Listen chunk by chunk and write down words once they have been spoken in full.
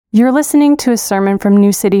You're listening to a sermon from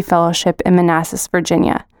New City Fellowship in Manassas,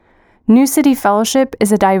 Virginia. New City Fellowship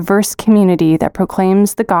is a diverse community that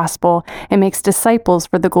proclaims the gospel and makes disciples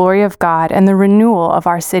for the glory of God and the renewal of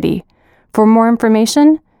our city. For more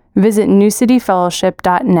information, visit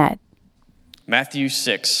newcityfellowship.net. Matthew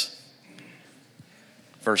 6,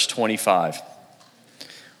 verse 25.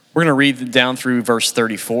 We're going to read down through verse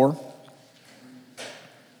 34.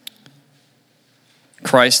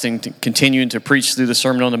 Christ, in continuing to preach through the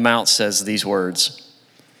Sermon on the Mount, says these words.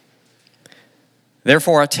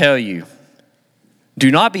 Therefore I tell you, do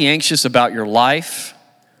not be anxious about your life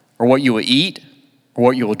or what you will eat or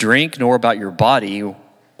what you will drink, nor about your body,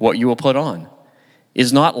 what you will put on.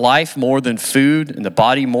 Is not life more than food and the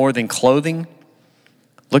body more than clothing?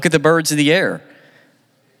 Look at the birds of the air.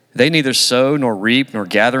 They neither sow nor reap nor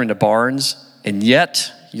gather into barns, and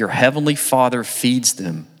yet your heavenly Father feeds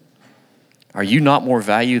them. Are you not more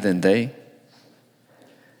value than they?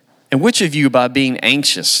 And which of you, by being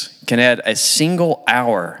anxious, can add a single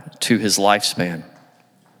hour to his lifespan?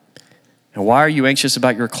 And why are you anxious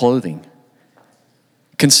about your clothing?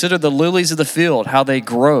 Consider the lilies of the field, how they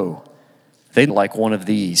grow. They look like one of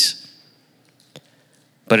these.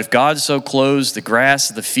 But if God so clothes the grass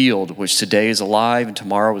of the field, which today is alive and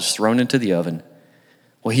tomorrow is thrown into the oven,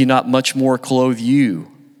 will he not much more clothe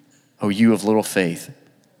you, O you of little faith?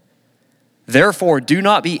 Therefore, do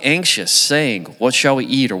not be anxious, saying, what shall we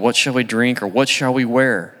eat, or what shall we drink, or what shall we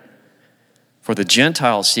wear? For the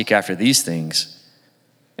Gentiles seek after these things,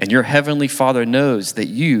 and your heavenly Father knows that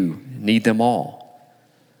you need them all.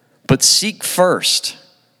 But seek first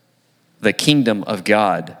the kingdom of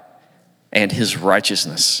God and his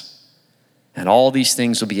righteousness, and all these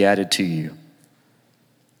things will be added to you.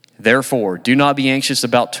 Therefore, do not be anxious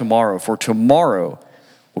about tomorrow, for tomorrow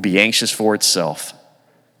will be anxious for itself.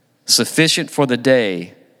 Sufficient for the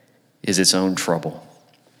day is its own trouble.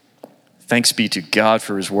 Thanks be to God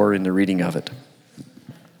for his word and the reading of it.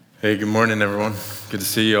 Hey, good morning, everyone. Good to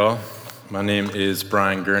see you all. My name is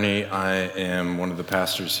Brian Gurney. I am one of the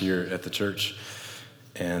pastors here at the church.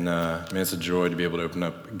 And it's a joy to be able to open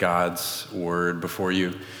up God's word before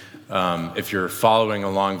you. If you're following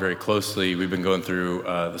along very closely, we've been going through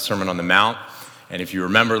the Sermon on the Mount. And if you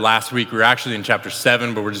remember last week, we were actually in chapter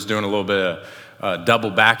 7, but we're just doing a little bit of double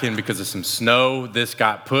back in because of some snow. This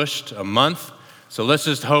got pushed a month. So let's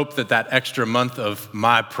just hope that that extra month of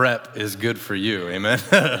my prep is good for you. Amen.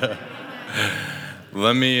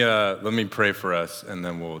 Let me pray for us, and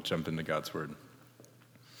then we'll jump into God's word.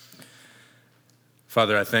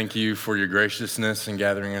 Father, I thank you for your graciousness in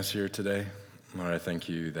gathering us here today. Lord, I thank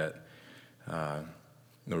you that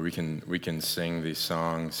Lord, we can sing these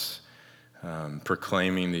songs,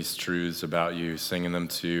 proclaiming these truths about you, singing them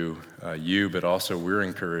to you, but also we're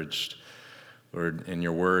encouraged. Lord, in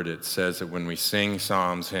your word, it says that when we sing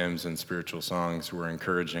psalms, hymns, and spiritual songs, we're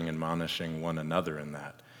encouraging and admonishing one another in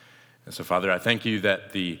that. And so, Father, I thank you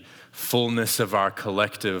that the fullness of our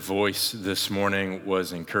collective voice this morning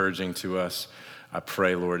was encouraging to us. I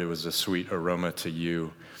pray, Lord, it was a sweet aroma to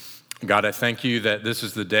you. God, I thank you that this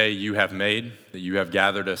is the day you have made, that you have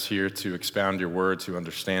gathered us here to expound your word, to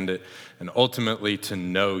understand it, and ultimately to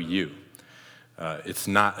know you. It's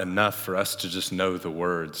not enough for us to just know the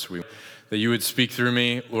words. That you would speak through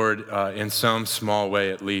me, Lord, in some small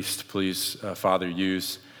way at least. Please, Father,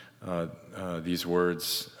 use these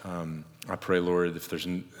words. I pray, Lord, if there's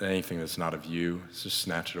anything that's not of you, just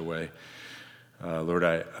snatch it away. Lord,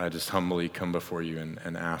 I just humbly come before you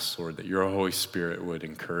and ask, Lord, that your Holy Spirit would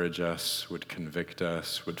encourage us, would convict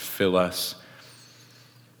us, would fill us.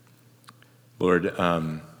 Lord,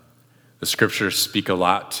 the scriptures speak a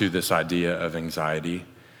lot to this idea of anxiety.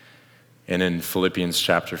 And in Philippians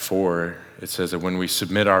chapter 4, it says that when we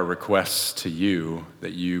submit our requests to you,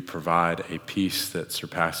 that you provide a peace that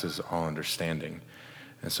surpasses all understanding.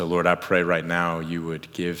 And so, Lord, I pray right now you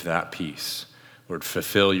would give that peace. Lord,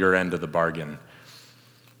 fulfill your end of the bargain.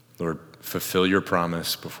 Lord, fulfill your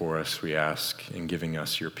promise before us, we ask, in giving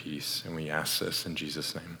us your peace. And we ask this in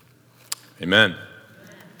Jesus' name. Amen.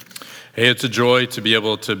 Hey, it's a joy to be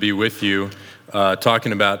able to be with you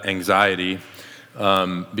talking about anxiety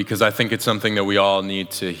because I think it's something that we all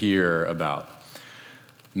need to hear about.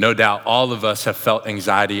 No doubt all of us have felt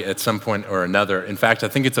anxiety at some point or another. In fact, I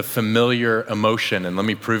think it's a familiar emotion, and let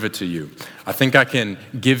me prove it to you. I think I can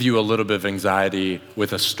give you a little bit of anxiety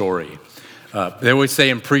with a story. They always say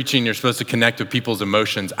in preaching, you're supposed to connect with people's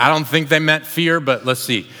emotions. I don't think they meant fear, but let's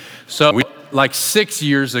see. So like 6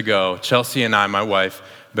 years ago, Chelsea and I, my wife,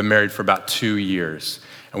 been married for about 2 years.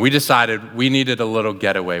 And we decided we needed a little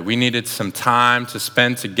getaway. We needed some time to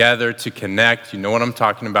spend together, to connect. You know what I'm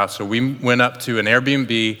talking about. So we went up to an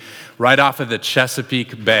Airbnb right off of the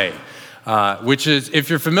Chesapeake Bay, which is, if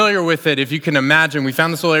you're familiar with it, if you can imagine, we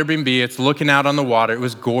found this little Airbnb. It's looking out on the water. It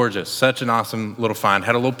was gorgeous. Such an awesome little find.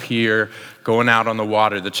 Had a little pier going out on the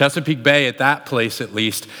water. The Chesapeake Bay at that place, at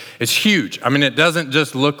least, is huge. I mean, it doesn't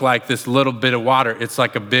just look like this little bit of water. It's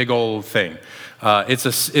like a big old thing. It's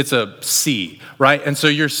a sea, right? And so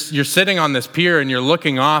you're sitting on this pier and you're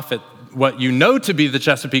looking off at what you know to be the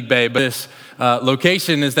Chesapeake Bay, but this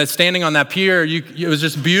location is that standing on that pier, it was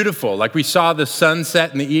just beautiful. Like we saw the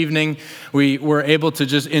sunset in the evening. We were able to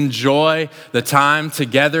just enjoy the time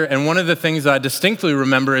together. And one of the things that I distinctly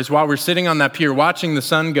remember is while we're sitting on that pier, watching the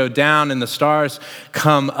sun go down and the stars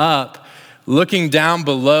come up, looking down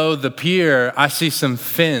below the pier, I see some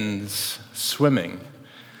fins swimming.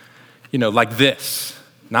 You know, like this,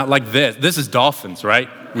 not like this. This is dolphins, right?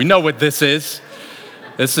 We know what this is.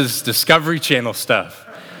 This is Discovery Channel stuff.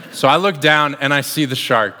 So I look down and I see the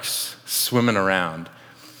sharks swimming around.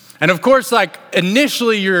 And of course, like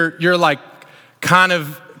initially you're like kind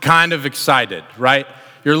of excited, right?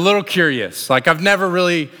 You're a little curious. Like I've never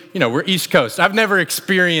really, we're East Coast. I've never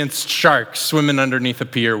experienced sharks swimming underneath a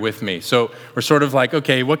pier with me. So we're sort of like,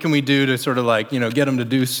 okay, what can we do to sort of like, get them to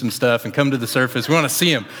do some stuff and come to the surface? We want to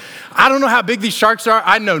see them. I don't know how big these sharks are.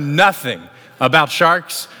 I know nothing about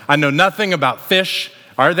sharks. I know nothing about fish.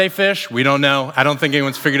 Are they fish? We don't know. I don't think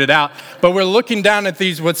anyone's figured it out. But we're looking down at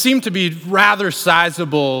these, what seem to be rather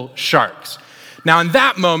sizable sharks. Now, in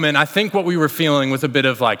that moment, I think what we were feeling was a bit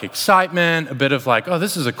of like excitement, a bit of like, oh,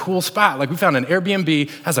 this is a cool spot. Like we found an Airbnb,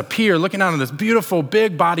 has a pier looking out on this beautiful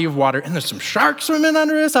big body of water, and there's some sharks swimming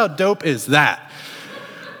under us. How dope is that?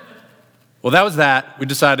 Well, that was that. We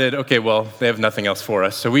decided, okay, well, they have nothing else for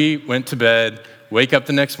us. So we went to bed, wake up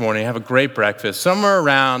the next morning, have a great breakfast. Somewhere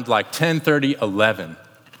around like 10:30, 11,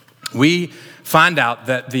 we find out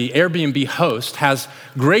that the Airbnb host has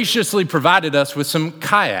graciously provided us with some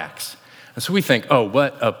kayaks. And so we think, oh,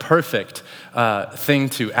 what a perfect thing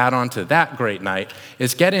to add on to that great night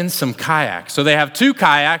is get in some kayaks. So they have 2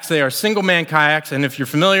 kayaks. They are single-man kayaks. And if you're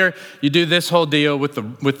familiar, you do this whole deal with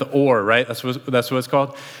the oar, right? That's what it's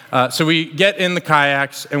called. So we get in the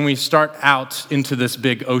kayaks and we start out into this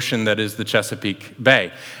big ocean that is the Chesapeake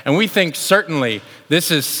Bay. And we think certainly this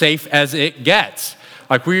is safe as it gets.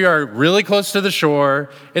 Like we are really close to the shore.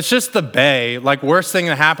 It's just the bay. Like worst thing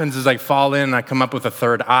that happens is I fall in and I come up with a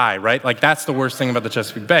third eye, right? Like that's the worst thing about the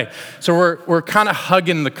Chesapeake Bay. So we're kind of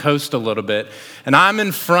hugging the coast a little bit. And I'm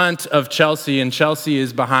in front of Chelsea and Chelsea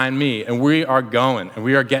is behind me. And we are going and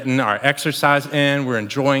we are getting our exercise in. We're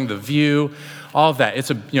enjoying the view, all of that. It's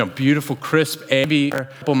a beautiful, crisp, maybe a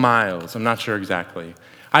couple miles. I'm not sure exactly.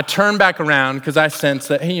 I turn back around because I sense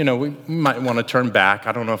that, hey, we might want to turn back.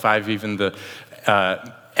 I don't know if I have even the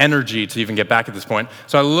energy to even get back at this point.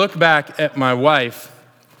 So I look back at my wife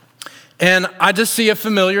and I just see a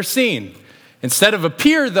familiar scene. Instead of a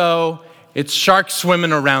pier though, it's sharks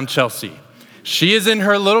swimming around Chelsea. She is in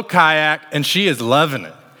her little kayak and she is loving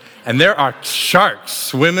it. And there are sharks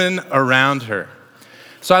swimming around her.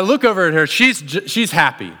 So I look over at her, she's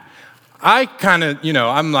happy. I kind of,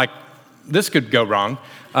 I'm like, this could go wrong.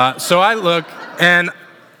 So I look and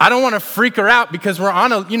I don't want to freak her out because we're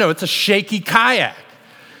on it's a shaky kayak.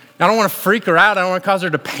 I don't want to freak her out. I don't want to cause her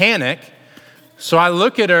to panic. So I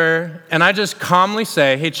look at her and I just calmly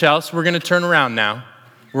say, hey, Chelsea, we're going to turn around now.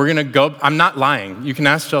 We're going to go. I'm not lying. You can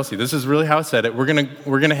ask Chelsea. This is really how I said it. We're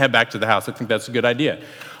going to head back to the house. I think that's a good idea.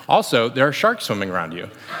 Also, there are sharks swimming around you.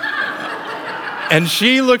 And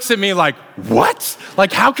she looks at me like, what?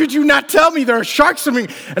 Like, how could you not tell me there are sharks swimming?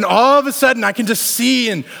 And all of a sudden, I can just see,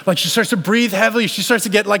 and like she starts to breathe heavily. She starts to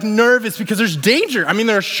get like nervous because there's danger. I mean,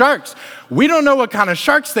 there are sharks. We don't know what kind of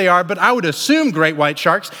sharks they are, but I would assume great white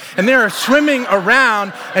sharks. And they are swimming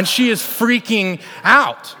around, and she is freaking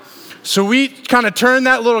out. So we kind of turn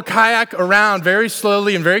that little kayak around very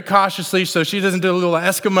slowly and very cautiously so she doesn't do a little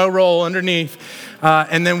Eskimo roll underneath.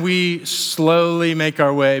 And then we slowly make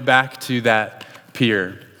our way back to that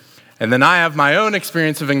pier. And then I have my own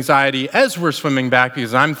experience of anxiety as we're swimming back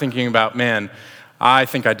because I'm thinking about, man, I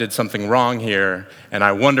think I did something wrong here, and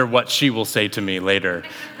I wonder what she will say to me later.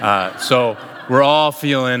 So we're all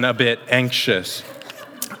feeling a bit anxious.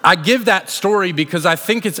 I give that story because I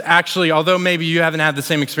think it's actually, although maybe you haven't had the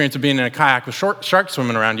same experience of being in a kayak with sharks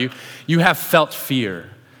swimming around you, you have felt fear.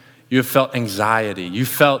 You have felt anxiety. You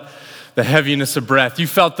felt the heaviness of breath. You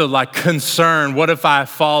felt the concern, what if I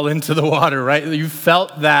fall into the water, right? You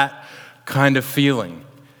felt that kind of feeling.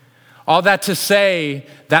 All that to say,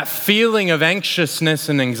 that feeling of anxiousness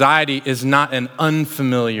and anxiety is not an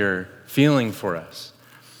unfamiliar feeling for us.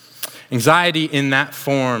 Anxiety in that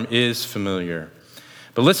form is familiar.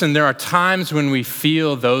 But listen, there are times when we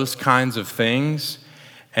feel those kinds of things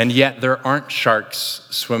And yet there aren't sharks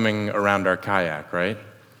swimming around our kayak, right?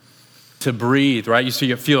 To breathe, right?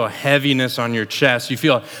 You feel a heaviness on your chest. You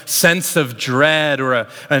feel a sense of dread or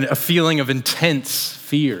a feeling of intense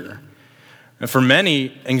fear. And for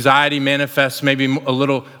many, anxiety manifests maybe a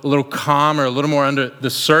little calmer, a little more under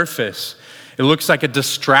the surface. It looks like a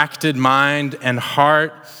distracted mind and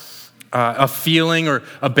heart, a feeling or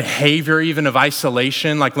a behavior even of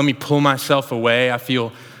isolation, like let me pull myself away. I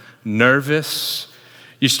feel nervous.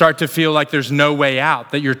 You start to feel like there's no way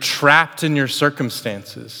out, that you're trapped in your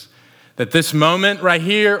circumstances, that this moment right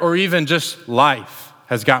here or even just life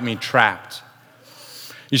has got me trapped.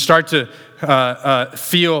 You start to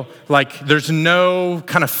feel like there's no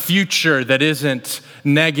kind of future that isn't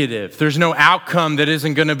negative. There's no outcome that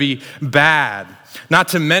isn't going to be bad. Not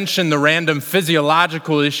to mention the random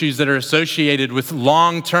physiological issues that are associated with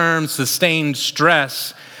long-term sustained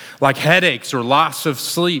stress, like headaches or loss of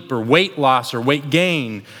sleep or weight loss or weight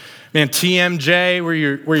gain. Man, TMJ,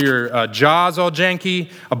 where your jaw's all janky,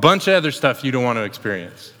 a bunch of other stuff you don't want to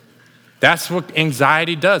experience. That's what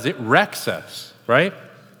anxiety does. It wrecks us, right?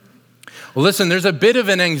 Well, listen, there's a bit of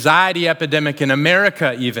an anxiety epidemic in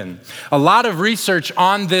America even. A lot of research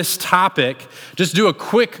on this topic, just do a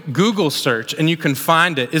quick Google search and you can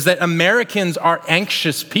find it, is that Americans are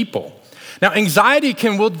anxious people. Now, anxiety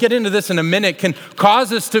we'll get into this in a minute, can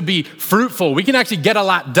cause us to be fruitful. We can actually get a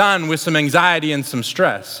lot done with some anxiety and some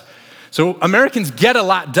stress. So Americans get a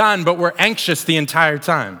lot done, but we're anxious the entire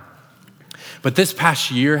time. But this past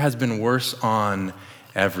year has been worse on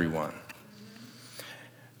everyone.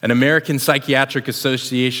 An American Psychiatric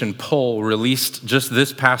Association poll released just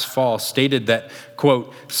this past fall stated that,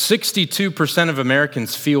 quote, 62% of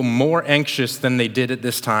Americans feel more anxious than they did at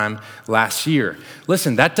this time last year.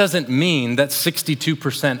 Listen, that doesn't mean that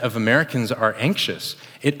 62% of Americans are anxious.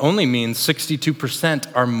 It only means 62%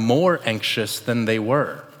 are more anxious than they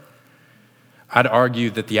were. I'd argue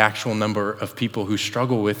that the actual number of people who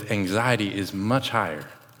struggle with anxiety is much higher.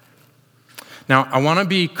 Now, I want to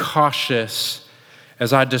be cautious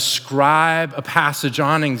as I describe a passage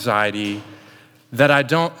on anxiety that I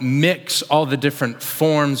don't mix all the different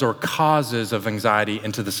forms or causes of anxiety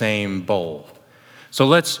into the same bowl. So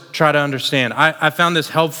let's try to understand. I found this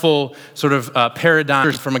helpful sort of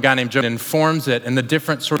paradigm from a guy named Joe that informs it and the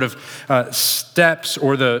different sort of steps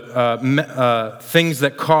or the things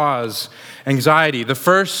that cause anxiety. The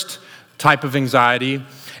first type of anxiety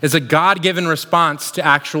is a God-given response to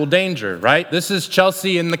actual danger, right? This is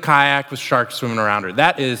Chelsea in the kayak with sharks swimming around her.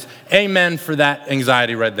 That is amen for that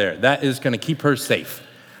anxiety right there. That is going to keep her safe.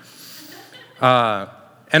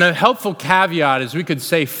 And a helpful caveat is we could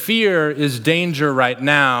say fear is danger right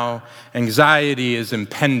now, anxiety is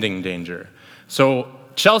impending danger. So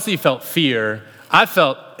Chelsea felt fear. I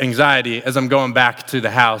felt anxiety as I'm going back to the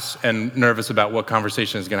house and nervous about what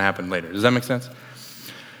conversation is going to happen later. Does that make sense?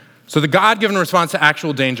 So the God-given response to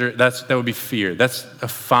actual danger, that would be fear. That's a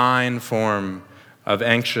fine form of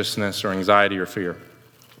anxiousness or anxiety or fear.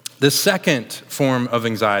 The second form of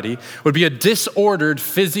anxiety would be a disordered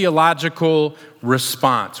physiological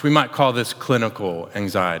response. We might call this clinical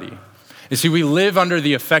anxiety. You see, we live under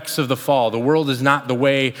the effects of the fall. The world is not the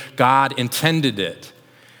way God intended it.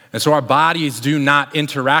 And so our bodies do not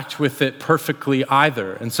interact with it perfectly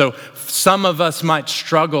either. And so some of us might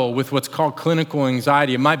struggle with what's called clinical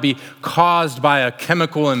anxiety. It might be caused by a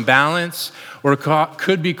chemical imbalance, or it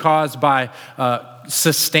could be caused by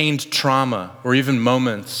sustained trauma or even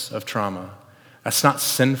moments of trauma. That's not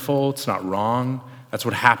sinful, it's not wrong. That's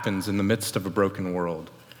what happens in the midst of a broken world.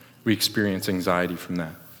 We experience anxiety from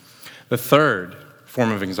that. The third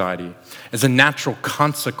form of anxiety is a natural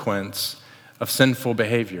consequence of sinful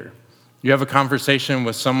behavior. You have a conversation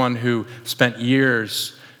with someone who spent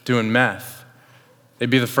years doing meth.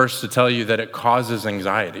 They'd be the first to tell you that it causes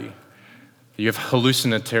anxiety. You have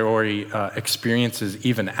hallucinatory experiences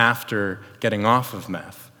even after getting off of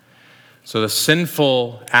meth. So the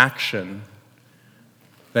sinful action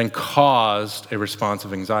then caused a response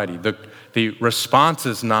of anxiety. The response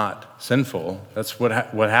is not sinful. That's what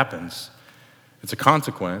happens. It's a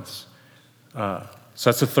consequence. So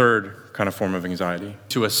that's the third kind of form of anxiety.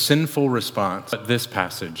 To a sinful response that this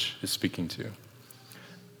passage is speaking to.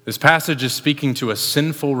 This passage is speaking to a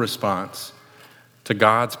sinful response to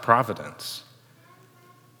God's providence.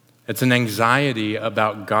 It's an anxiety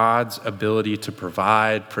about God's ability to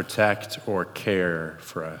provide, protect, or care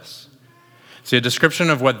for us. See, a description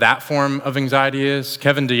of what that form of anxiety is,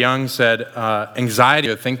 Kevin DeYoung said, anxiety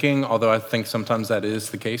of thinking, although I think sometimes that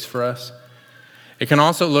is the case for us. It can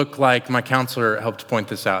also look like, my counselor helped point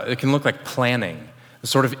this out, it can look like planning.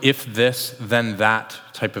 sort of if this, then that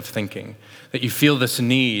type of thinking, that you feel this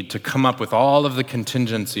need to come up with all of the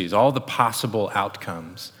contingencies, all the possible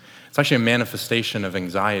outcomes. It's actually a manifestation of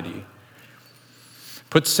anxiety.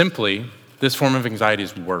 Put simply, this form of anxiety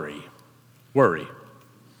is worry. Worry.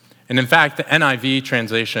 And in fact, the NIV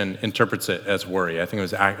translation interprets it as worry. I think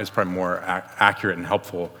it's probably more accurate and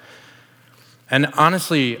helpful. And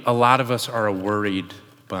honestly, a lot of us are a worried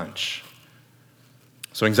bunch.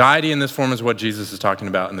 So anxiety in this form is what Jesus is talking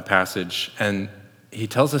about in the passage, and he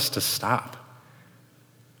tells us to stop.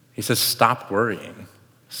 He says, stop worrying.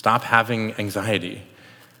 Stop having anxiety.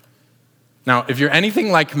 Now, if you're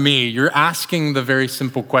anything like me, you're asking the very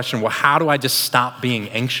simple question, well, how do I just stop being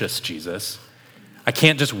anxious, Jesus? I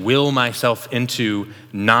can't just will myself into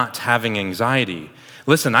not having anxiety.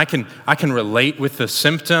 Listen, I can relate with the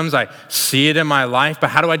symptoms. I see it in my life, but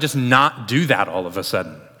how do I just not do that all of a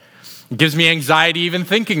sudden? It gives me anxiety even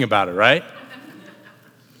thinking about it, right?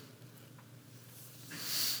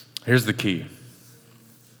 Here's the key.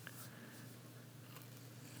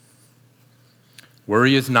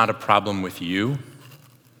 Worry is not a problem with you.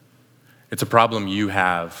 It's a problem you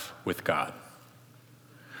have with God.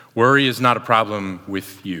 Worry is not a problem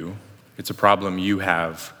with you. It's a problem you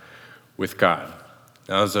have with God.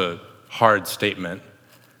 Now, that was a hard statement.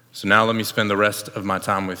 So now let me spend the rest of my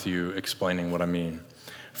time with you explaining what I mean.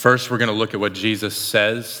 First, we're going to look at what Jesus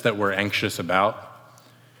says that we're anxious about.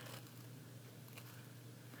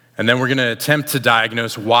 And then we're going to attempt to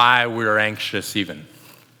diagnose why we're anxious even.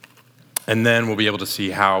 And then we'll be able to see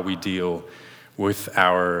how we deal with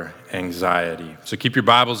our anxiety. So keep your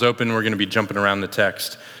Bibles open. We're going to be jumping around the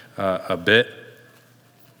text a bit.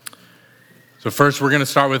 So first, we're going to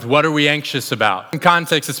start with what are we anxious about? In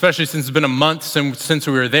context, especially since it's been a month since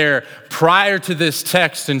we were there, prior to this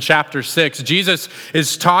text in chapter 6, Jesus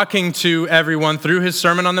is talking to everyone through his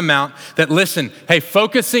Sermon on the Mount that, listen, hey,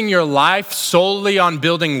 focusing your life solely on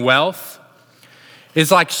building wealth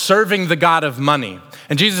is like serving the God of money.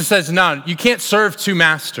 And Jesus says, no, you can't serve two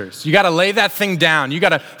masters. You got to lay that thing down. You got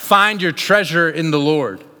to find your treasure in the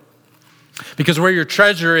Lord. Because where your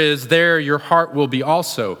treasure is, there your heart will be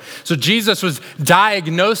also. So Jesus was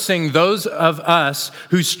diagnosing those of us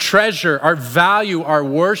whose treasure, our value, our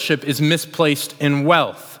worship is misplaced in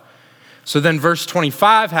wealth. So then verse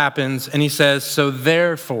 25 happens and he says, so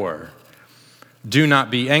therefore, do not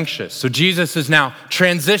be anxious. So Jesus is now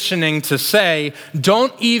transitioning to say,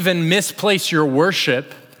 don't even misplace your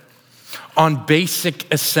worship on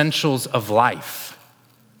basic essentials of life.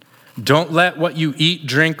 Don't let what you eat,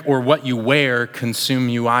 drink, or what you wear consume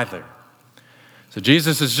you either. So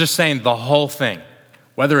Jesus is just saying the whole thing,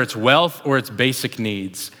 whether it's wealth or it's basic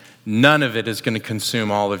needs, none of it is going to consume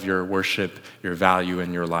all of your worship, your value,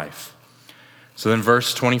 and your life. So then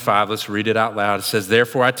verse 25, let's read it out loud. It says,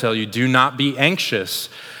 therefore I tell you, do not be anxious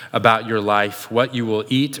about your life, what you will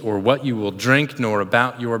eat or what you will drink, nor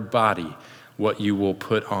about your body, what you will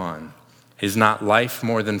put on. Is not life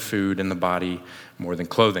more than food and the body more than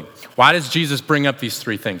clothing? Why does Jesus bring up these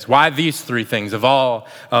three things? Why these three things of all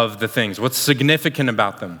of the things? What's significant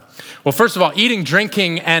about them? Well, first of all, eating,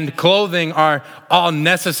 drinking, and clothing are all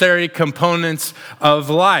necessary components of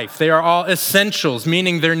life. They are all essentials,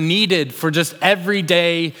 meaning they're needed for just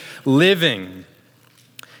everyday living.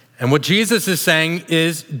 And what Jesus is saying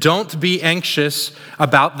is don't be anxious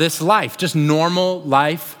about this life, just normal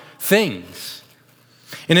life things.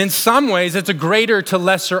 And in some ways, it's a greater to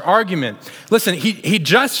lesser argument. Listen, he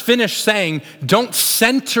just finished saying, don't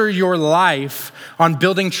center your life on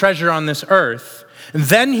building treasure on this earth. And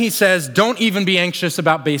then he says, don't even be anxious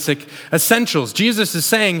about basic essentials. Jesus is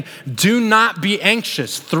saying, do not be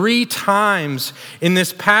anxious 3 times in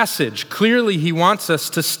this passage. Clearly, he wants us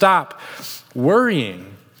to stop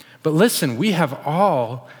worrying. But listen, we have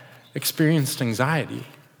all experienced anxiety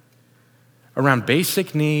around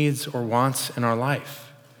basic needs or wants in our life.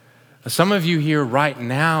 Some of you here right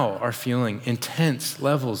now are feeling intense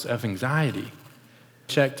levels of anxiety,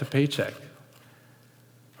 check to paycheck.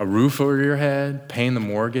 A roof over your head, paying the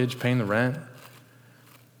mortgage, paying the rent.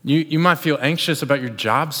 You might feel anxious about your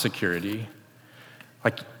job security.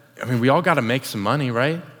 We all got to make some money,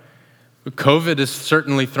 right? But COVID has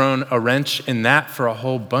certainly thrown a wrench in that for a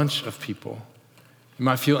whole bunch of people. You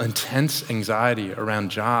might feel intense anxiety around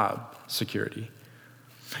job security.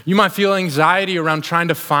 You might feel anxiety around trying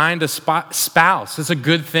to find a spouse. It's a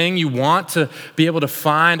good thing. You want to be able to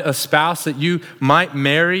find a spouse that you might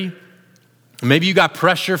marry. Maybe you got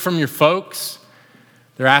pressure from your folks.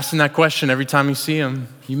 They're asking that question every time you see them.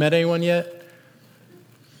 You met anyone yet?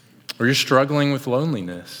 Or you're struggling with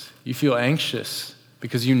loneliness. You feel anxious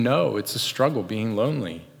because you know it's a struggle being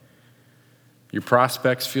lonely. Your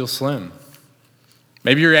prospects feel slim.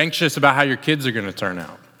 Maybe you're anxious about how your kids are going to turn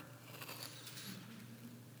out.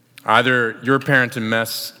 Either your parenting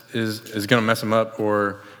mess is going to mess them up,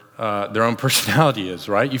 or their own personality is,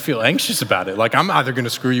 right? You feel anxious about it. Like, I'm either going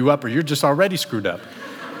to screw you up or you're just already screwed up.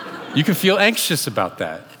 You can feel anxious about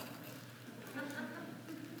that.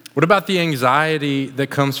 What about the anxiety that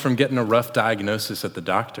comes from getting a rough diagnosis at the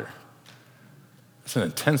doctor? It's an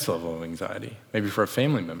intense level of anxiety, maybe for a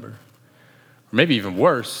family member. Or maybe even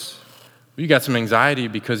worse, you got some anxiety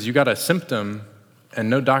because you got a symptom and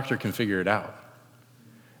no doctor can figure it out.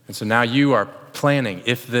 And so now you are planning,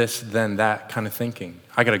 if this, then that kind of thinking.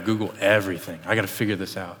 I got to Google everything. I got to figure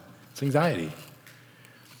this out. It's anxiety.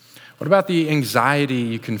 What about the anxiety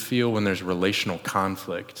you can feel when there's relational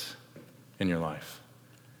conflict in your life?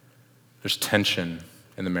 There's tension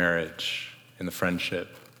in the marriage, in the friendship.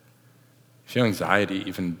 You feel anxiety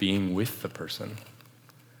even being with the person.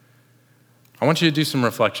 I want you to do some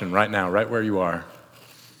reflection right now, right where you are.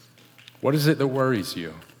 What is it that worries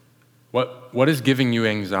you? What is giving you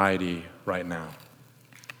anxiety right now?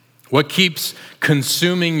 What keeps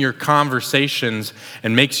consuming your conversations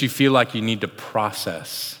and makes you feel like you need to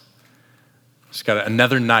process? Just got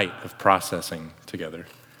another night of processing together.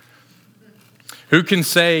 Who can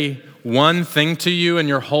say one thing to you and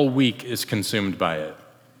your whole week is consumed by it?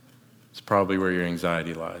 It's probably where your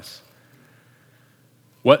anxiety lies.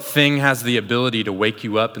 What thing has the ability to wake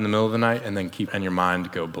you up in the middle of the night and then keep your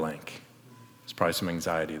mind go blank? There's probably some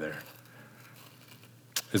anxiety there.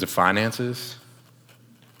 Is it finances,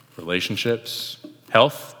 relationships,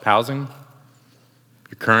 health, housing,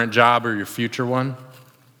 your current job or your future one?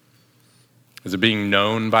 Is it being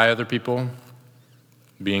known by other people,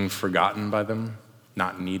 being forgotten by them,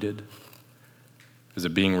 not needed? Is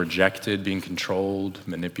it being rejected, being controlled,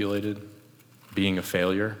 manipulated, being a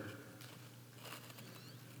failure?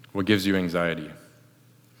 What gives you anxiety?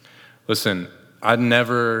 Listen, I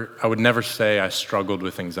would never say I struggled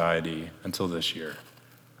with anxiety until this year.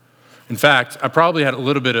 In fact, I probably had a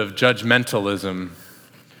little bit of judgmentalism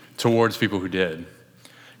towards people who did,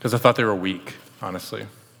 because I thought they were weak, honestly.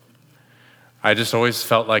 I just always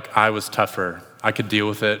felt like I was tougher. I could deal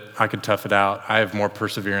with it. I could tough it out. I have more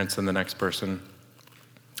perseverance than the next person.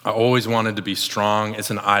 I always wanted to be strong. It's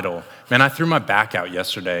an idol. Man, I threw my back out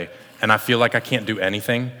yesterday, and I feel like I can't do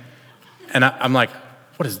anything. And I'm like,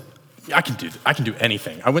 I can do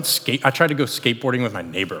anything. I tried to go skateboarding with my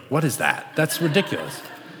neighbor. What is that? That's ridiculous.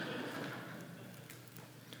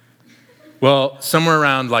 Well, somewhere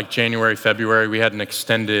around like January, February, we had an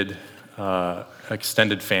extended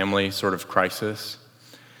family sort of crisis.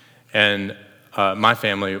 And my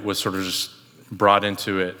family was sort of just brought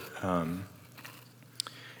into it. And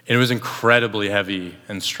it was incredibly heavy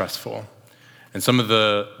and stressful. And some of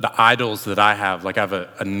the idols that I have, like I have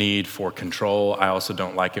a need for control. I also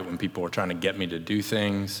don't like it when people are trying to get me to do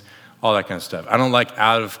things, all that kind of stuff. I don't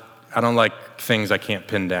like things I can't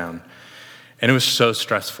pin down. And it was so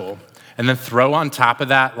stressful. And then throw on top of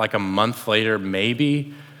that, like a month later,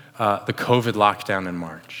 maybe, the COVID lockdown in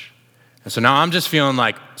March. And so now I'm just feeling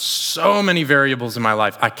like so many variables in my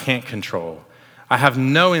life I can't control. I have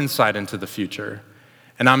no insight into the future,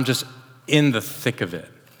 and I'm just in the thick of it.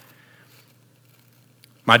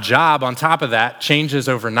 My job, on top of that, changes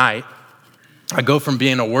overnight. I go from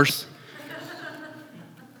being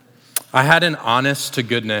I had an honest to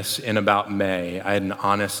goodness in about May. I had an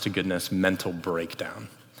honest to goodness mental breakdown.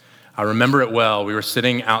 I remember it well. We were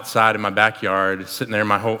sitting outside in my backyard, sitting there,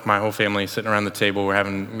 my whole family sitting around the table.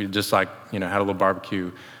 We just had a little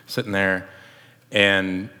barbecue sitting there.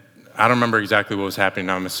 And I don't remember exactly what was happening.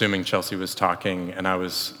 I'm assuming Chelsea was talking and I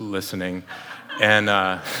was listening. And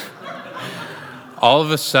all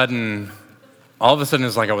of a sudden,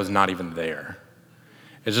 it's like I was not even there.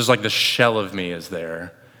 It's just like the shell of me is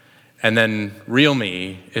there. And then real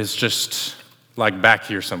me is just like back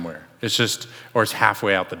here somewhere. It's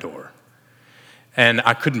halfway out the door. And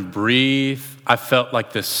I couldn't breathe. I felt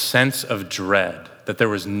like this sense of dread that there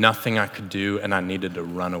was nothing I could do and I needed to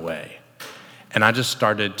run away. And I just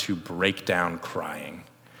started to break down crying.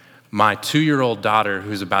 My 2-year-old daughter,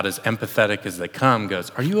 who's about as empathetic as they come, goes,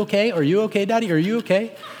 "Are you okay? Are you okay, Daddy? Are you okay?"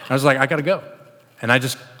 And I was like, "I gotta go." And I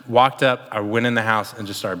just walked up, I went in the house and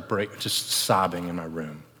just started just sobbing in my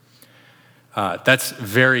room. That's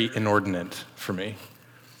very inordinate for me.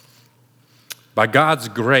 By God's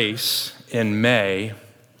grace, in May,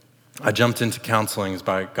 I jumped into counseling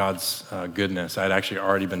by God's goodness. I had actually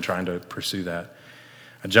already been trying to pursue that.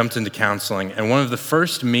 I jumped into counseling, and one of the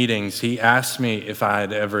first meetings, he asked me if I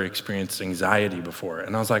had ever experienced anxiety before.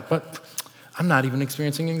 And I was like, "What? I'm not even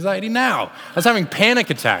experiencing anxiety now. I was having panic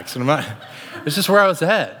attacks, and it's just where I was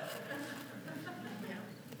at."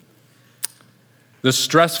 The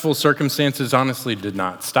stressful circumstances honestly did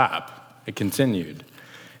not stop. It continued.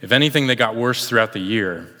 If anything, they got worse throughout the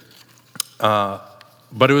year.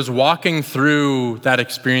 But it was walking through that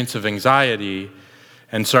experience of anxiety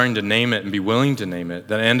and starting to name it and be willing to name it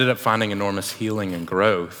that I ended up finding enormous healing and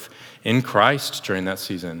growth in Christ during that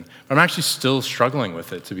season. But I'm actually still struggling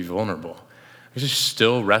with it, to be vulnerable. I just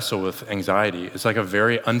still wrestle with anxiety. It's like a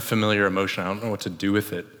very unfamiliar emotion. I don't know what to do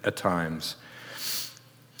with it at times.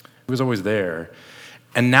 It was always there.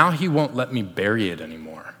 And now he won't let me bury it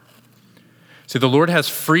anymore. See, the Lord has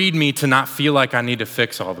freed me to not feel like I need to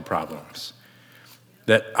fix all the problems.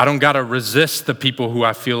 That I don't got to resist the people who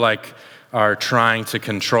I feel like are trying to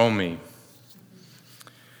control me.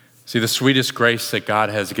 See, the sweetest grace that God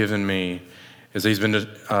has given me is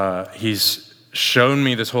he's shown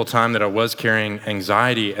me this whole time that I was carrying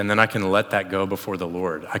anxiety, and then I can let that go before the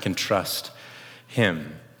Lord. I can trust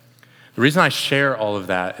him. The reason I share all of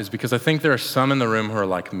that is because I think there are some in the room who are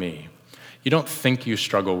like me. You don't think you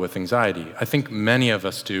struggle with anxiety. I think many of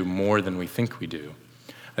us do more than we think we do.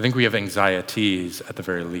 I think we have anxieties at the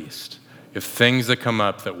very least. You have things that come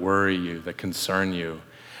up that worry you, that concern you,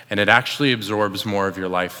 and it actually absorbs more of your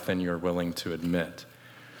life than you're willing to admit.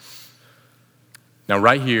 Now,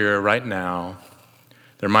 right here, right now,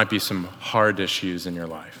 there might be some hard issues in your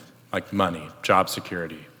life, like money, job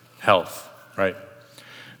security, health, right?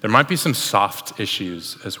 There might be some soft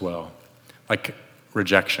issues as well, like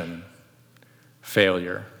rejection,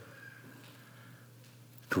 failure,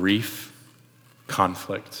 grief,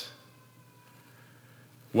 conflict.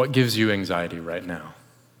 What gives you anxiety right now?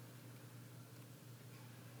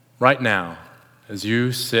 Right now, as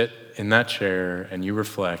you sit in that chair and you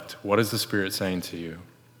reflect, what is the Spirit saying to you?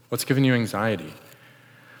 What's giving you anxiety?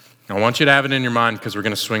 I want you to have it in your mind because we're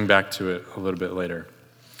going to swing back to it a little bit later.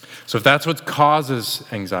 So if that's what causes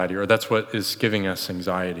anxiety, or that's what is giving us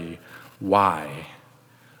anxiety, why?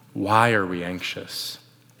 Why are we anxious?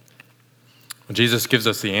 Well, Jesus gives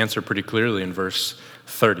us the answer pretty clearly in verse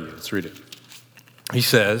 30. Let's read it. He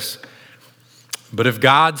says, "But if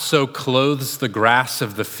God so clothes the grass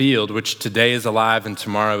of the field, which today is alive and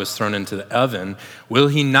tomorrow is thrown into the oven, will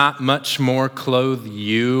he not much more clothe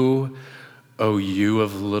you, O you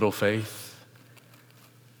of little faith?"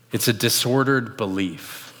 It's a disordered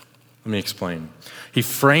belief. Let me explain. He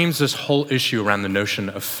frames this whole issue around the notion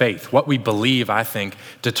of faith. What we believe, I think,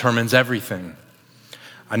 determines everything.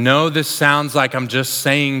 I know this sounds like I'm just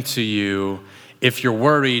saying to you, if you're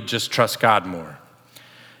worried, just trust God more.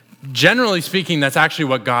 Generally speaking, that's actually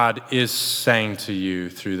what God is saying to you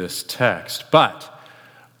through this text. But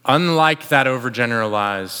unlike that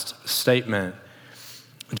overgeneralized statement,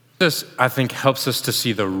 Jesus, I think, helps us to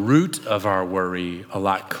see the root of our worry a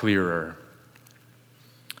lot clearer.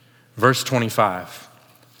 Verse 25,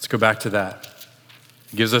 let's go back to that.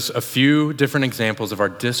 It gives us a few different examples of our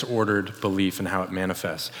disordered belief and how it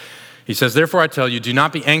manifests. He says, "Therefore I tell you, do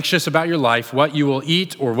not be anxious about your life, what you will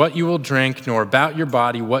eat or what you will drink, nor about your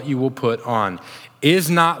body, what you will put on. Is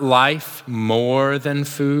not life more than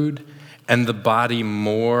food, and the body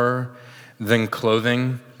more than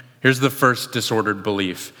clothing?" Here's the first disordered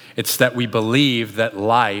belief. It's that we believe that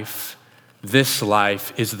life, this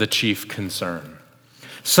life, is the chief concern.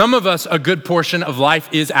 Some of us, a good portion of life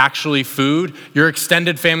is actually food. Your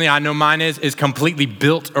extended family, I know mine is completely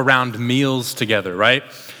built around meals together, right?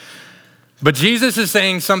 But Jesus is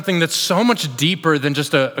saying something that's so much deeper than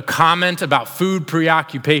just a comment about food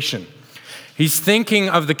preoccupation. He's thinking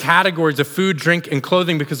of the categories of food, drink, and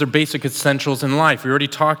clothing because they're basic essentials in life. We already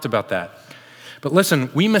talked about that. But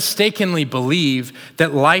listen, we mistakenly believe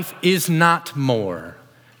that life is not more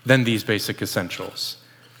than these basic essentials.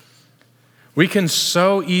 We can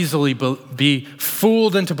so easily be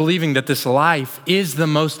fooled into believing that this life is the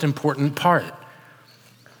most important part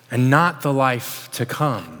and not the life to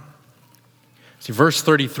come. See, verse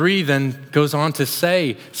 33 then goes on to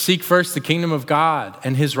say, "Seek first the kingdom of God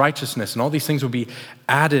and his righteousness, and all these things will be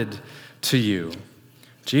added to you."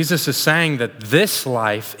 Jesus is saying that this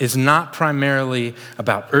life is not primarily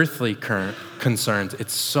about earthly concerns.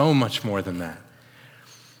 It's so much more than that.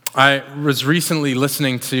 I was recently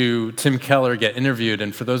listening to Tim Keller get interviewed,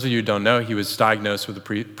 and for those of you who don't know, he was diagnosed with a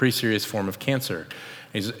pretty serious form of cancer.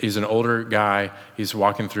 He's an older guy. He's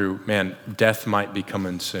walking through, death might be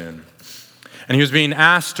coming soon. And he was being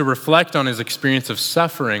asked to reflect on his experience of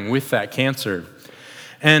suffering with that cancer.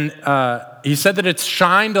 And he said that it's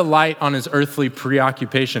shined a light on his earthly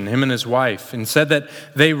preoccupation, him and his wife, and said that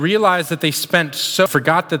they realized that they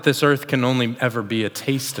forgot that this earth can only ever be a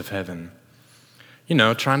taste of heaven. You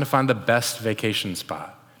know, trying to find the best vacation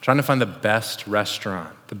spot, trying to find the best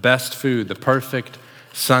restaurant, the best food, the perfect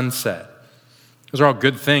sunset. Those are all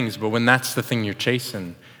good things, but when that's the thing you're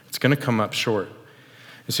chasing, it's going to come up short.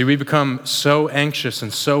 You see, we become so anxious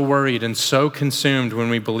and so worried and so consumed when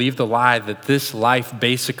we believe the lie that this life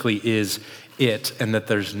basically is it and that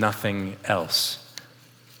there's nothing else.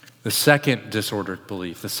 The second disordered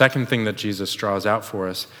belief, the second thing that Jesus draws out for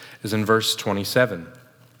us is in verse 27.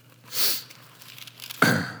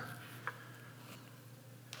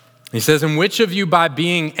 He says, "And which of you by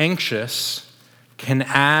being anxious can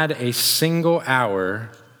add a single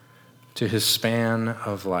hour to his span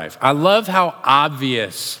of life?" I love how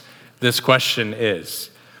obvious this question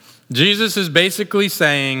is. Jesus is basically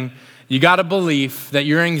saying, you got a belief that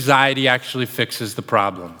your anxiety actually fixes the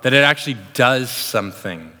problem, that it actually does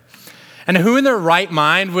something. And who in their right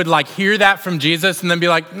mind would hear that from Jesus and then be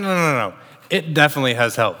like, no, it definitely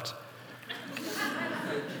has helped.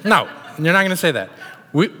 No, you're not going to say that.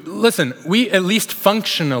 We at least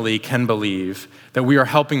functionally can believe that we are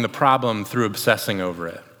helping the problem through obsessing over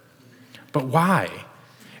it. But why?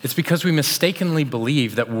 It's because we mistakenly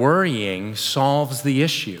believe that worrying solves the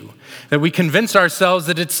issue, that we convince ourselves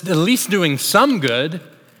that it's at least doing some good.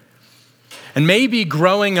 And maybe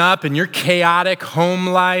growing up in your chaotic home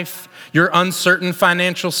life, your uncertain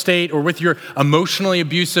financial state, or with your emotionally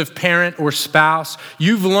abusive parent or spouse,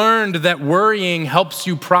 you've learned that worrying helps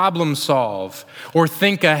you problem solve or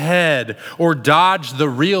think ahead or dodge the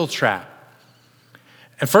real trap.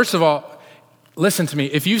 And first of all, listen to me,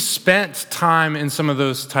 if you've spent time in some of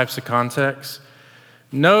those types of contexts,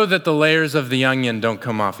 know that the layers of the onion don't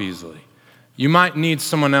come off easily. You might need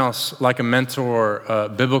someone else, like a mentor, a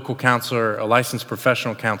biblical counselor, a licensed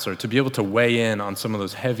professional counselor, to be able to weigh in on some of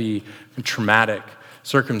those heavy, traumatic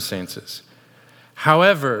circumstances.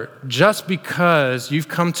 However, just because you've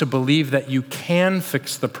come to believe that you can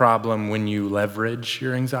fix the problem when you leverage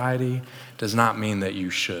your anxiety does not mean that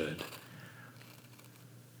you should.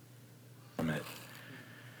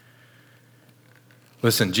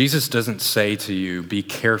 Listen, Jesus doesn't say to you, be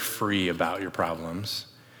carefree about your problems.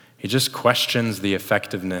 He just questions the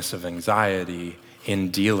effectiveness of anxiety in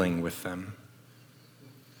dealing with them,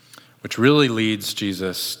 which really leads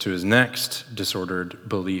Jesus to his next disordered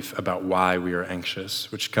belief about why we are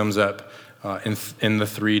anxious, which comes up in the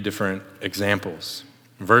three different examples.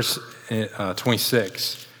 Verse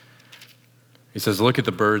 26, he says, "Look at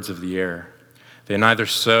the birds of the air. They neither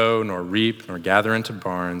sow nor reap nor gather into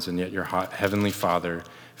barns, and yet your heavenly Father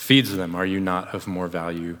feeds them. Are you not of more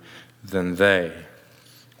value than they?"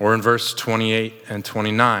 Or in verse 28 and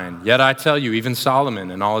 29, "Yet I tell you, even Solomon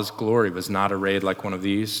in all his glory was not arrayed like one of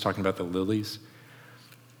these," talking about the lilies.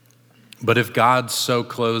 "But if God so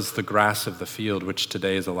clothes the grass of the field, which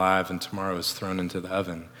today is alive and tomorrow is thrown into the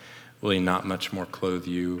oven, will he not much more clothe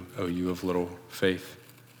you, O you of little faith?"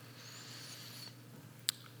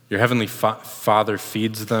 Your heavenly Father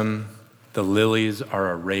feeds them. The lilies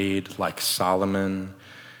are arrayed like Solomon.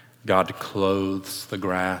 God clothes the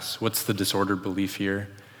grass. What's the disordered belief here?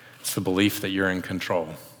 It's the belief that you're in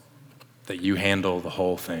control, that you handle the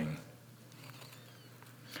whole thing.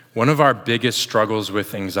 One of our biggest struggles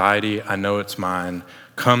with anxiety, I know it's mine,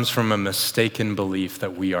 comes from a mistaken belief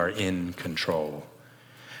that we are in control.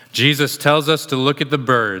 Jesus tells us to look at the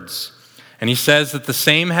birds, and he says that the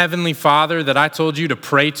same heavenly Father that I told you to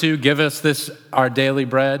pray to, give us this, our daily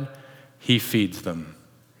bread, he feeds them.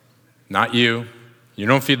 Not you. You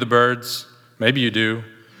don't feed the birds. Maybe you do,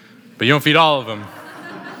 but you don't feed all of them.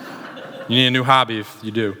 You need a new hobby if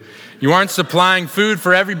you do. You aren't supplying food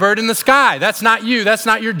for every bird in the sky. That's not you. That's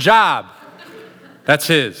not your job. That's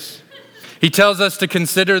his. He tells us to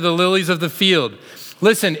consider the lilies of the field.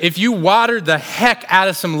 Listen, if you watered the heck out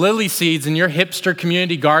of some lily seeds in your hipster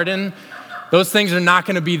community garden, those things are not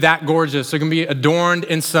going to be that gorgeous. They're going to be adorned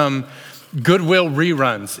in some Goodwill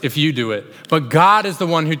reruns if you do it. But God is the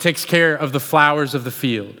one who takes care of the flowers of the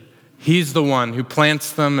field. He's the one who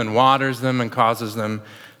plants them and waters them and causes them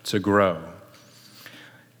to grow.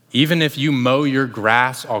 Even if you mow your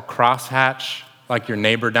grass all crosshatch like your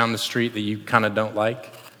neighbor down the street that you kind of don't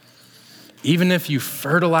like, even if you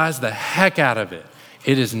fertilize the heck out of it,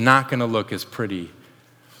 it is not going to look as pretty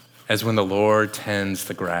as when the Lord tends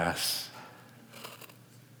the grass.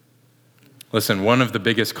 Listen, one of the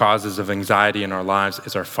biggest causes of anxiety in our lives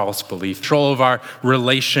is our false belief. Control of our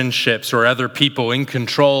relationships or other people, in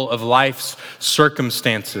control of life's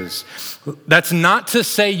circumstances. That's not to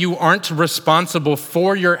say you aren't responsible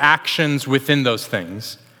for your actions within those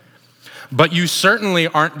things, but you certainly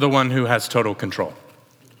aren't the one who has total control.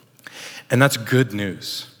 And that's good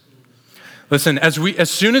news. Listen, as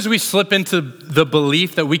soon as we slip into the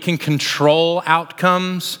belief that we can control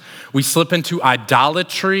outcomes, we slip into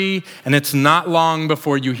idolatry, and it's not long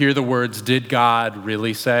before you hear the words, "Did God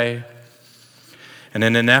really say?" And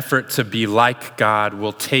in an effort to be like God,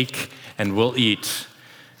 we'll take and we'll eat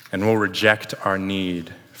and we'll reject our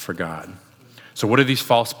need for God. So what do these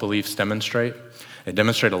false beliefs demonstrate? They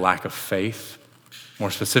demonstrate a lack of faith,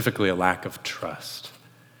 more specifically, a lack of trust.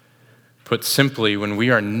 Put simply, when we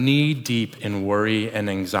are knee-deep in worry and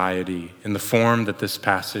anxiety in the form that this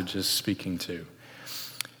passage is speaking to,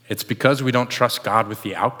 it's because we don't trust God with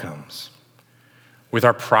the outcomes, with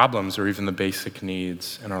our problems or even the basic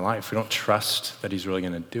needs in our life. We don't trust that he's really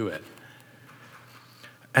going to do it.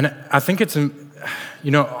 And I think it's,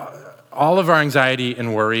 all of our anxiety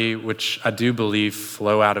and worry, which I do believe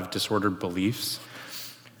flow out of disordered beliefs,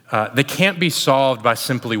 they can't be solved by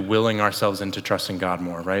simply willing ourselves into trusting God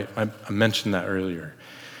more, right? I mentioned that earlier.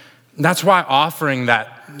 That's why offering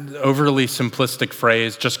that overly simplistic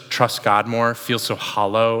phrase, just trust God more, feels so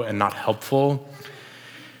hollow and not helpful.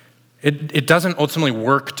 It doesn't ultimately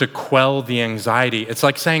work to quell the anxiety. It's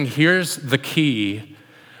like saying, here's the key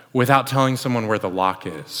without telling someone where the lock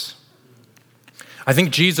is. I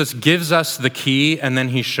think Jesus gives us the key and then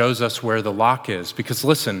he shows us where the lock is. Because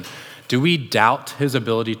listen, do we doubt his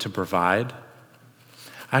ability to provide?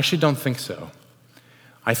 I actually don't think so.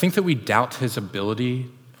 I think that we doubt his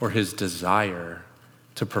ability or his desire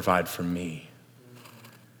to provide for me.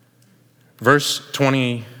 Verse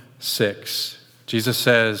 26, Jesus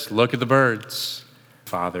says, look at the birds.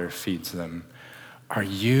 Father feeds them. Are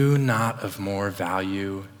you not of more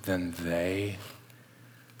value than they?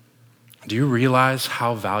 Do you realize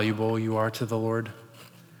how valuable you are to the Lord?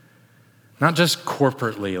 Not just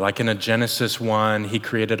corporately, like in a Genesis 1, he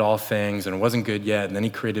created all things and it wasn't good yet, and then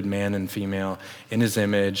he created man and female in his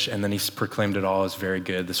image, and then he proclaimed it all as very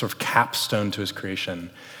good, the sort of capstone to his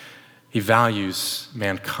creation. He values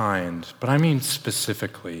mankind, but I mean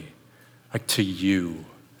specifically, like to you.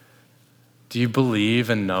 Do you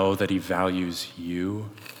believe and know that he values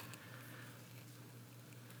you?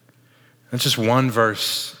 That's just one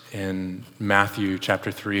verse in Matthew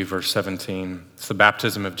chapter 3, verse 17. It's the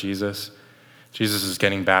baptism of Jesus. Jesus is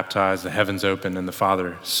getting baptized, the heavens open, and the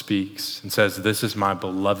Father speaks and says, this is my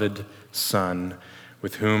beloved Son,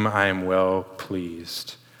 with whom I am well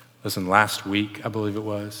pleased. Listen, last week, I believe it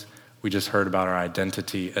was, we just heard about our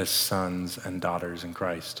identity as sons and daughters in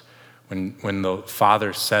Christ. When the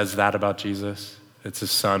Father says that about Jesus, it's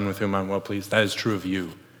his Son with whom I'm well pleased, that is true of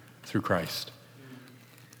you through Christ.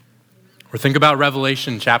 Or think about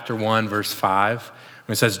Revelation chapter 1, verse 5,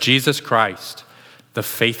 when it says, Jesus Christ, the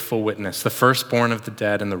faithful witness, the firstborn of the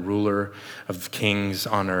dead and the ruler of kings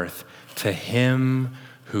on earth, to him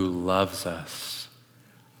who loves us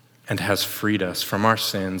and has freed us from our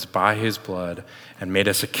sins by his blood and made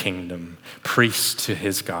us a kingdom, priests to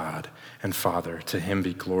his God and Father. To him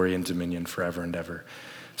be glory and dominion forever and ever.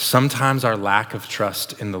 Sometimes our lack of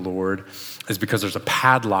trust in the Lord is because there's a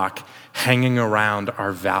padlock hanging around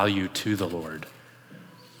our value to the Lord.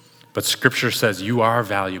 But Scripture says you are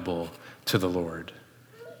valuable to the Lord.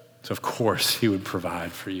 So of course he would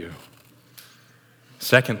provide for you.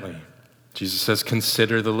 Secondly, Jesus says,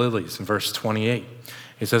 consider the lilies in verse 28.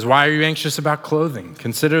 He says, why are you anxious about clothing?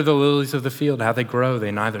 Consider the lilies of the field, how they grow.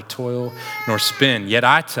 They neither toil nor spin. Yet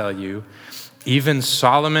I tell you, even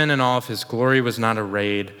Solomon in all of his glory was not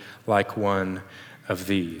arrayed like one of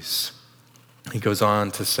these. He goes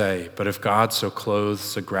on to say, but if God so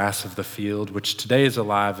clothes the grass of the field, which today is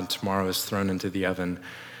alive and tomorrow is thrown into the oven,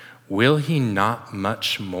 will he not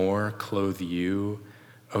much more clothe you,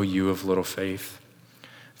 O you of little faith?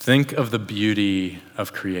 Think of the beauty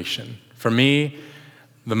of creation. For me,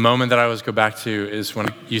 the moment that I always go back to is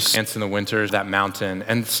when you dance in the winter, that mountain.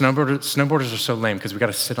 And snowboarders are so lame because we got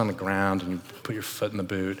to sit on the ground and you put your foot in the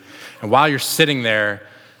boot. And while you're sitting there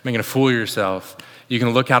making a fool of yourself, you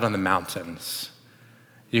can look out on the mountains.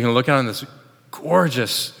 You can look out on this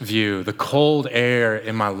gorgeous view. The cold air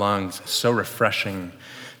in my lungs is so refreshing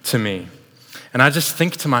to me. And I just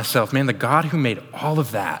think to myself, man, the God who made all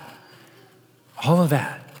of that,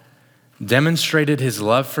 demonstrated his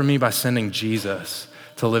love for me by sending Jesus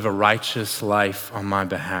to live a righteous life on my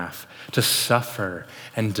behalf, to suffer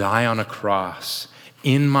and die on a cross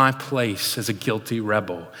in my place as a guilty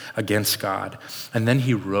rebel against God. And then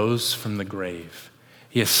he rose from the grave.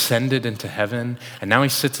 He ascended into heaven, and now he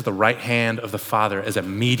sits at the right hand of the Father as a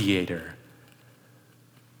mediator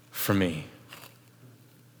for me.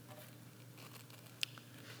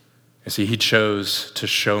 You see, he chose to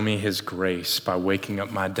show me his grace by waking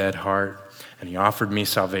up my dead heart, and he offered me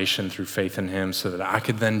salvation through faith in him so that I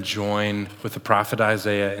could then join with the prophet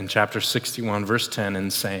Isaiah in chapter 61, verse 10,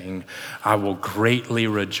 in saying, I will greatly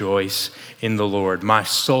rejoice in the Lord. My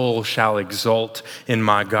soul shall exult in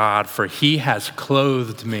my God, for he has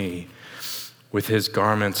clothed me with his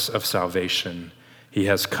garments of salvation. He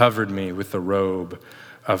has covered me with the robe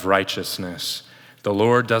of righteousness. The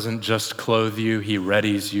Lord doesn't just clothe you, he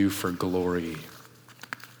readies you for glory.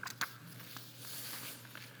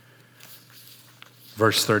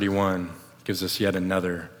 Verse 31 gives us yet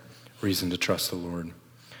another reason to trust the Lord. It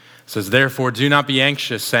says, therefore, do not be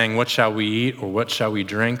anxious, saying, what shall we eat, or what shall we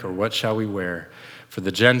drink, or what shall we wear? For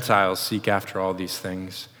the Gentiles seek after all these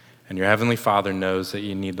things, and your heavenly Father knows that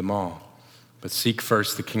you need them all. But seek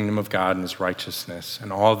first the kingdom of God and his righteousness,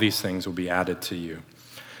 and all these things will be added to you.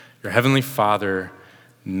 Your heavenly Father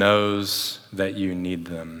knows that you need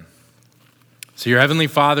them. So your heavenly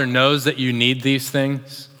Father knows that you need these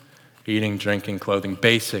things: eating, drinking, clothing,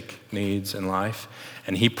 basic needs in life.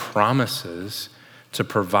 And he promises to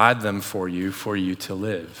provide them for you to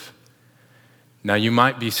live. Now you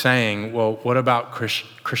might be saying, well, what about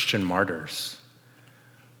Christian martyrs?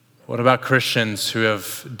 What about Christians who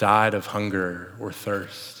have died of hunger or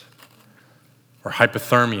thirst or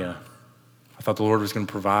hypothermia? I thought the Lord was going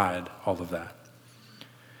to provide all of that.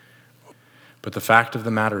 But the fact of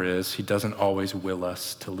the matter is, he doesn't always will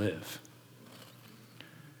us to live.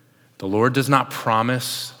 The Lord does not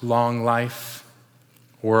promise long life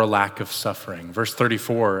or a lack of suffering. Verse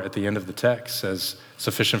 34 at the end of the text says,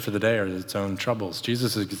 sufficient for the day are its own troubles.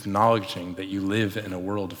 Jesus is acknowledging that you live in a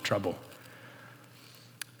world of trouble.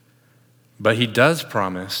 But he does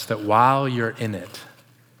promise that while you're in it,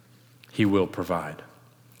 he will provide.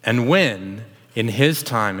 And when, in his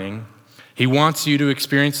timing, he wants you to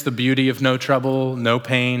experience the beauty of no trouble, no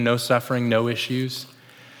pain, no suffering, no issues,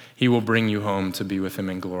 he will bring you home to be with him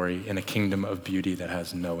in glory in a kingdom of beauty that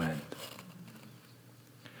has no end.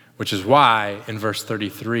 Which is why in verse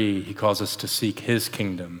 33, he calls us to seek his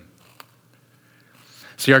kingdom.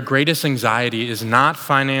 See, our greatest anxiety is not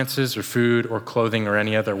finances or food or clothing or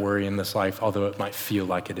any other worry in this life, although it might feel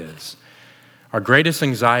like it is. Our greatest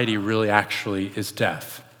anxiety really actually is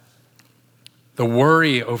death. The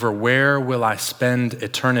worry over where will I spend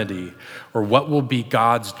eternity, or what will be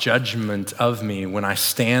God's judgment of me when I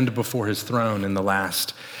stand before his throne in the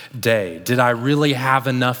last day. Did I really have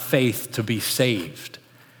enough faith to be saved?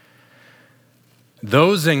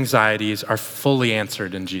 Those anxieties are fully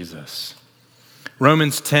answered in Jesus.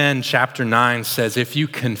 Romans 10, chapter 9 says, if you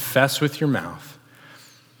confess with your mouth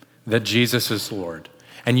that Jesus is Lord,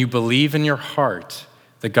 and you believe in your heart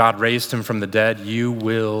that God raised him from the dead, you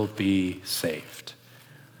will be saved.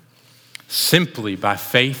 Simply by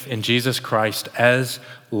faith in Jesus Christ as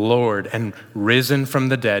Lord and risen from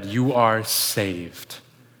the dead, you are saved.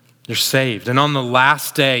 You're saved. And on the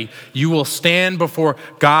last day, you will stand before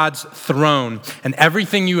God's throne, and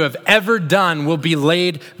everything you have ever done will be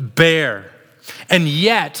laid bare. And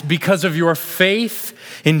yet, because of your faith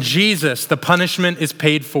in Jesus, the punishment is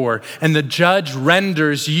paid for, and the judge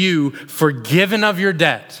renders you forgiven of your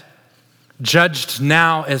debt, judged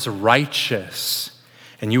now as righteous,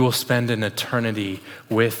 and you will spend an eternity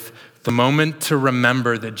with the moment to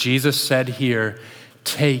remember that Jesus said here,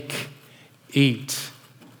 take, eat.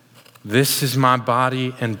 This is my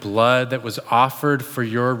body and blood that was offered for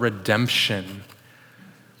your redemption,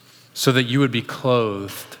 so that you would be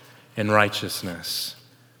clothed in righteousness,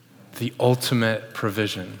 the ultimate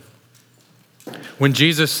provision. When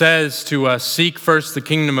Jesus says to us, seek first the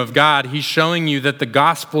kingdom of God, he's showing you that the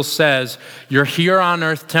gospel says you're here on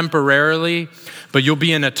earth temporarily, but you'll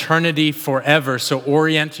be in eternity forever. So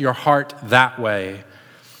orient your heart that way.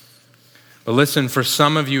 But listen, for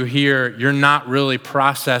some of you here, you're not really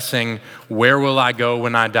processing, where will I go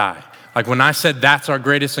when I die? Like when I said that's our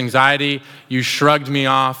greatest anxiety, you shrugged me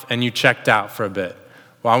off and you checked out for a bit.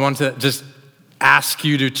 Well, I want to just ask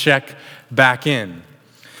you to check back in,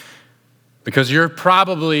 because you're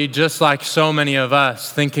probably, just like so many of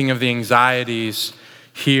us, thinking of the anxieties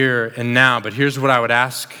here and now. But here's what I would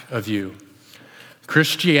ask of you.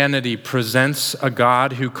 Christianity presents a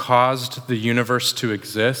God who caused the universe to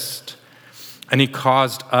exist, and he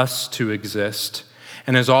caused us to exist,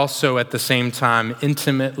 and is also at the same time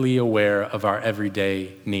intimately aware of our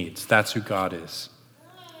everyday needs. That's who God is.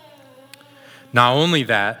 Not only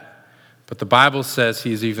that, but the Bible says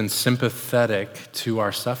he's even sympathetic to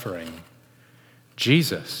our suffering.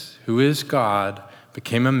 Jesus, who is God,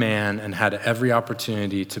 became a man and had every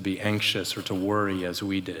opportunity to be anxious or to worry as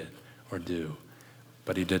we did or do,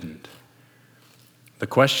 but he didn't. The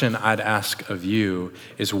question I'd ask of you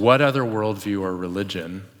is, what other worldview or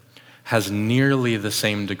religion has nearly the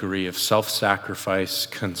same degree of self-sacrifice,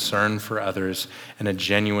 concern for others, and a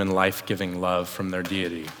genuine life-giving love from their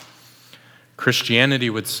deity?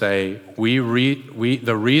 Christianity would say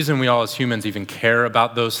the reason we all as humans even care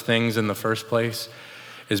about those things in the first place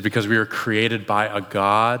is because we were created by a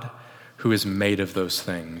God who is made of those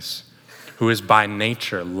things, who is by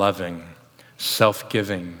nature loving,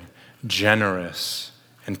 self-giving, generous,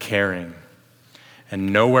 and caring.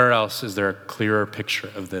 And nowhere else is there a clearer picture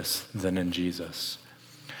of this than in Jesus.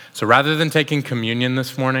 So rather than taking communion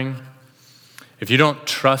this morning, if you don't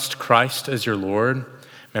trust Christ as your Lord,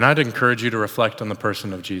 man, I'd encourage you to reflect on the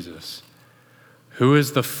person of Jesus, who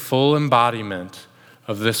is the full embodiment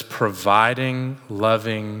of this providing,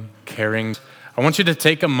 loving, caring. I want you to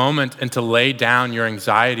take a moment and to lay down your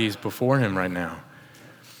anxieties before him right now.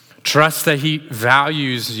 Trust that he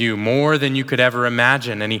values you more than you could ever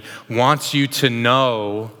imagine, and he wants you to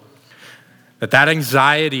know that that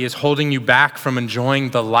anxiety is holding you back from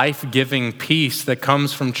enjoying the life-giving peace that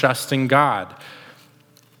comes from trusting God.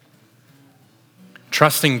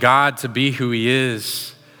 Trusting God to be who he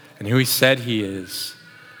is and who he said he is,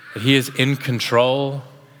 that he is in control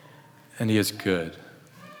and he is good.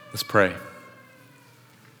 Let's pray.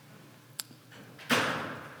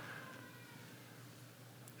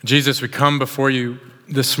 Jesus, we come before you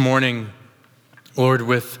this morning, Lord,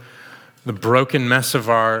 with the broken mess of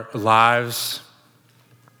our lives.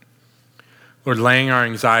 Lord, laying our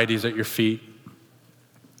anxieties at your feet.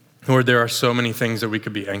 Lord, there are so many things that we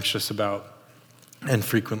could be anxious about and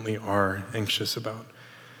frequently are anxious about.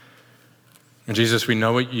 And Jesus, we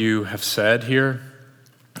know what you have said here.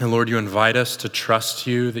 And Lord, you invite us to trust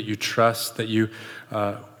you, that you trust, that you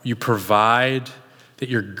provide, that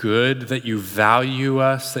you're good, that you value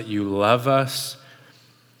us, that you love us.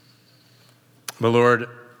 But Lord,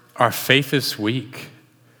 our faith is weak.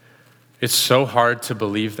 It's so hard to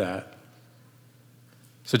believe that.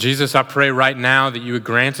 So Jesus, I pray right now that you would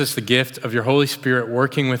grant us the gift of your Holy Spirit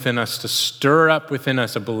working within us to stir up within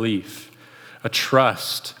us a belief, a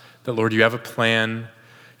trust that, Lord, you have a plan,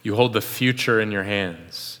 you hold the future in your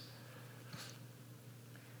hands.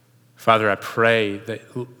 Father, I pray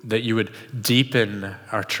that you would deepen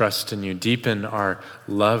our trust in you, deepen our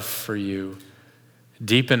love for you,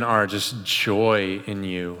 deepen our just joy in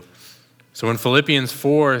you. So when Philippians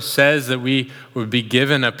 4 says that we would be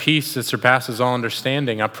given a peace that surpasses all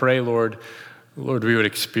understanding, I pray, Lord, we would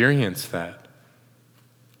experience that.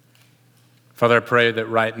 Father, I pray that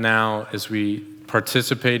right now as we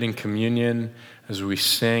participate in communion, as we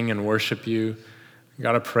sing and worship you,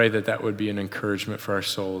 God, I pray that that would be an encouragement for our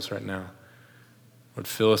souls right now. Lord,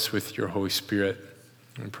 fill us with your Holy Spirit.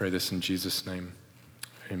 And we pray this in Jesus' name.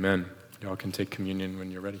 Amen. Y'all can take communion when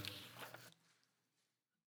you're ready.